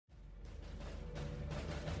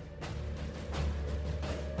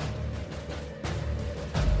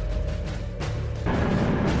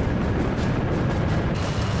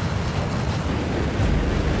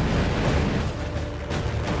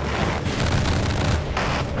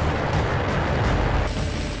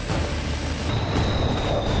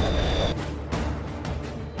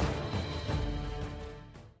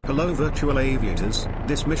Hello virtual aviators,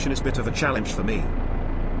 this mission is a bit of a challenge for me.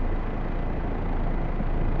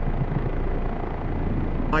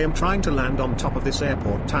 I am trying to land on top of this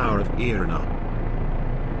airport tower of Irina.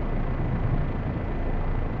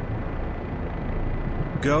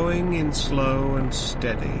 Going in slow and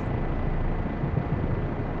steady.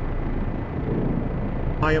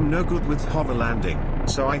 I am no good with hover landing,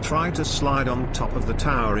 so I try to slide on top of the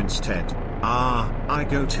tower instead. I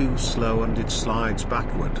go too slow and it slides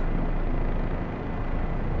backward.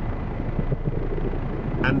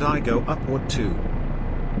 And I go upward too.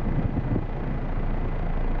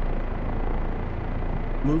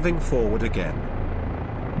 Moving forward again.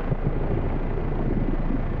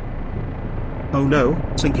 Oh no,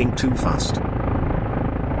 sinking too fast.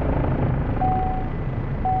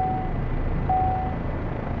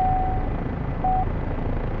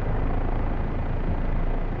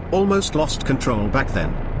 Almost lost control back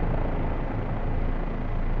then.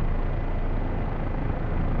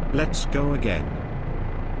 Let's go again.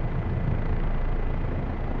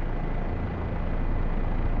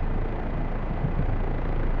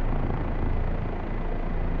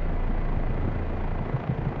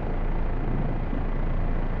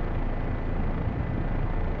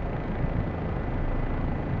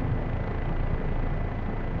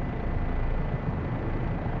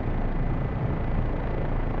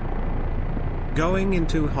 Going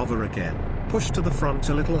into hover again, push to the front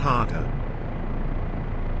a little harder.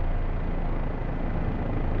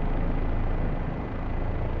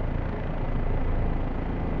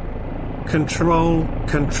 Control,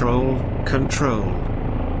 control, control.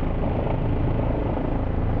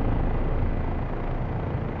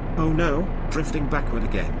 Oh no, drifting backward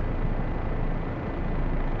again.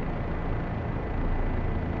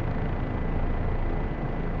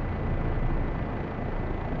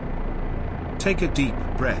 Take a deep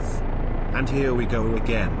breath. And here we go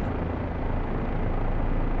again.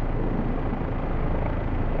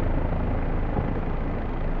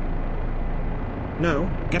 No,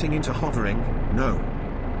 getting into hovering, no.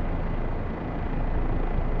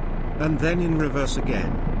 And then in reverse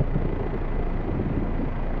again.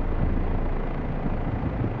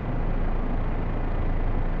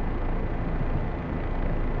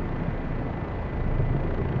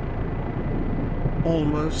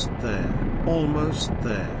 Almost there. Almost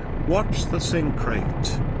there. Watch the sink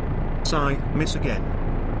rate. Sigh, miss again.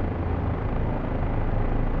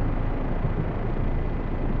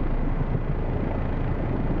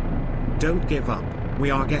 Don't give up, we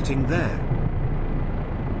are getting there.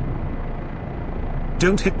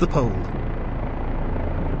 Don't hit the pole.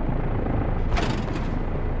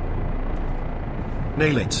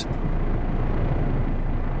 Nail it.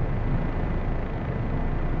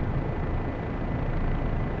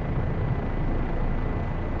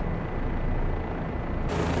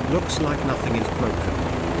 Looks like nothing is broken.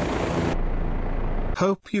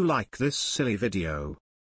 Hope you like this silly video.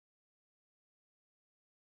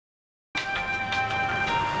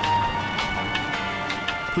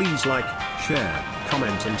 Please like, share,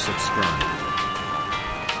 comment and subscribe.